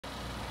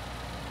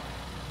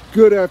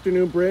Good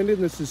afternoon,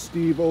 Brandon. This is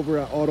Steve over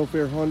at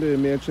AutoFair Honda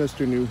in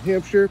Manchester, New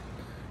Hampshire,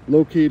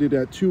 located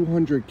at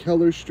 200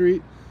 Keller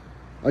Street.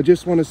 I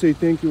just want to say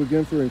thank you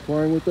again for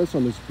inquiring with us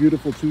on this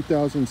beautiful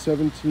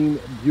 2017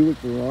 Buick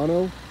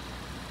Verano.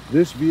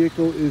 This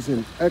vehicle is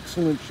in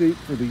excellent shape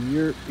for the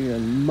year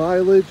and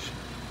mileage.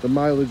 The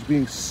mileage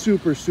being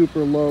super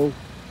low.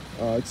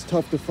 It's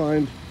tough to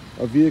find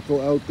a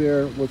vehicle out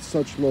there with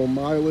such low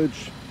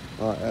mileage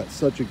at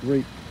such a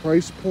great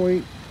price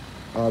point.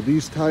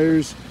 These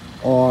tires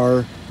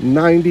are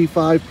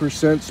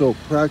 95%, so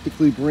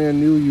practically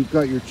brand new. You've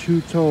got your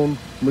two-tone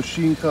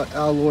machine cut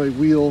alloy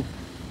wheel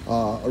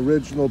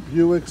original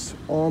Buicks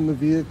on the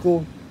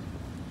vehicle.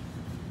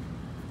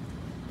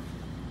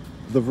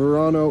 The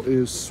Verano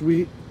is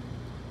sweet,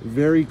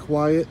 very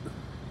quiet,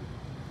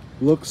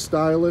 looks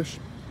stylish.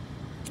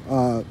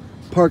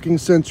 Parking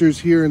sensors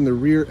here in the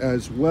rear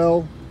as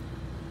well.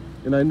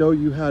 And I know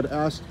you had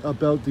asked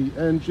about the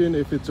engine,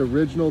 if it's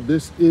original.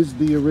 This is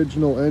the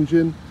original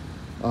engine.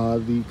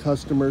 The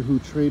customer who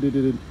traded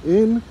it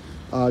in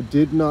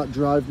did not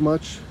drive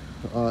much,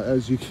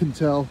 as you can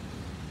tell.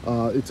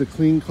 It's a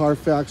clean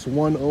Carfax,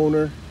 one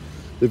owner.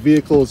 The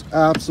vehicle is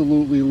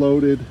absolutely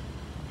loaded.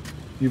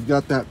 You've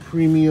got that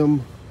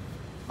premium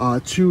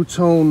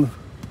two-tone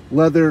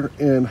leather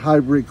and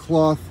hybrid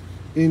cloth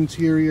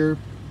interior,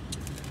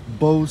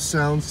 Bose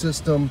sound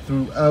system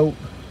throughout,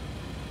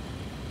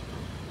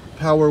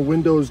 power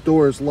windows,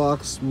 doors,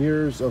 locks,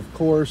 mirrors, of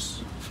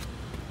course.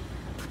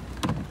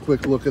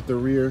 Quick look at the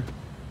rear.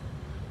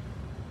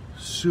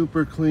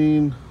 Super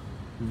clean,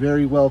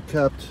 very well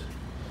kept.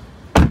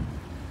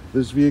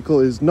 This vehicle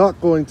is not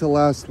going to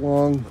last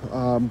long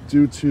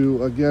due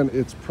to, again,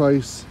 its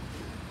price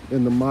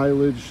and the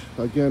mileage.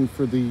 Again,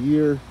 for the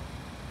year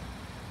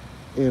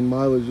and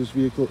mileage, this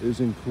vehicle is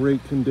in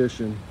great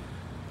condition.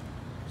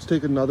 Let's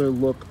take another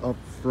look up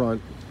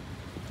front.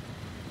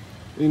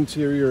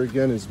 Interior,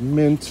 again, is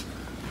mint.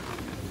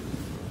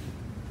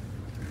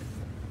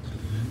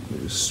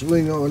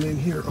 Swing on in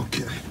here.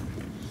 Okay,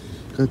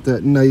 got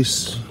that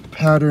nice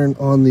pattern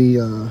on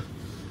the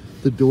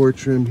door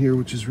trim here,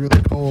 which is really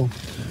cool.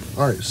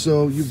 All right,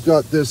 so you've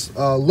got this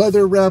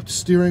leather wrapped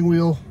steering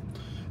wheel.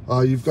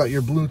 You've got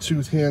your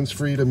Bluetooth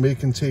hands-free to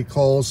make and take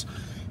calls.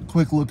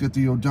 Quick look at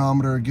the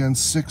odometer, again,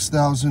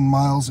 6,000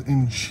 miles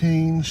and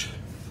change.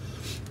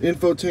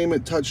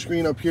 Infotainment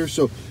touchscreen up here,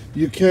 so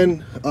you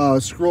can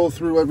scroll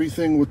through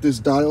everything with this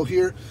dial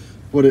here,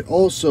 but it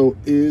also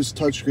is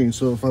touchscreen.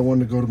 So if I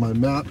wanted to go to my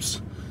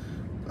maps,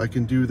 I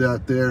can do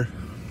that there.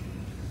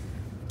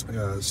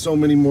 So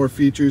many more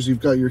features. You've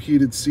got your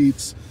heated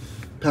seats,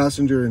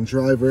 passenger and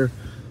driver,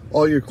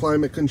 all your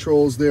climate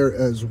controls there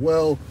as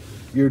well.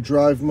 Your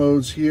drive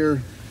modes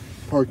here,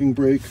 parking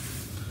brake.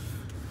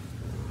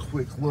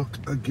 Quick look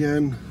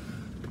again.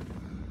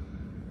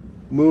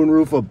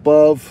 Moonroof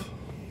above.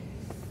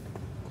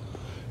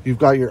 You've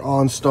got your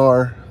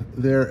OnStar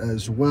there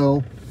as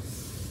well.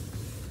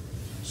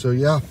 So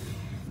yeah,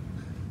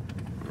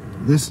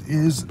 this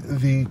is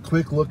the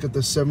quick look at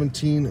the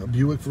 17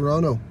 Buick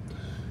Verano.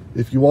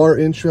 If you are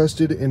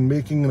interested in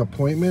making an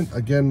appointment,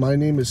 again, my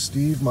name is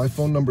Steve. My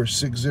phone number is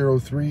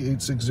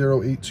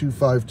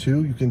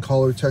 603-860-8252. You can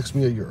call or text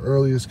me at your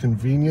earliest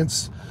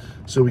convenience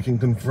so we can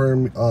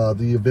confirm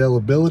the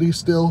availability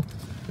still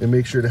and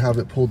make sure to have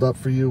it pulled up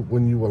for you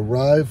when you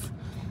arrive.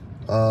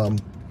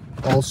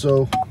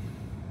 Also,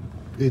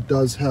 it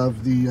does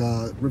have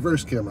the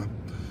reverse camera.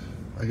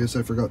 I guess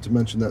I forgot to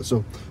mention that.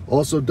 So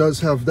also does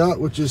have that,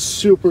 which is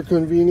super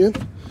convenient.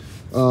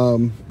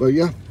 But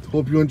yeah,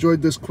 hope you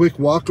enjoyed this quick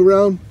walk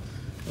around.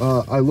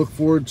 I look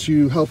forward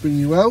to helping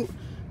you out.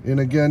 And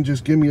again,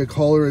 just give me a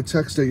call or a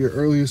text at your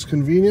earliest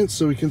convenience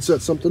so we can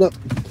set something up.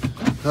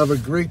 Have a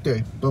great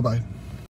day. Bye-bye.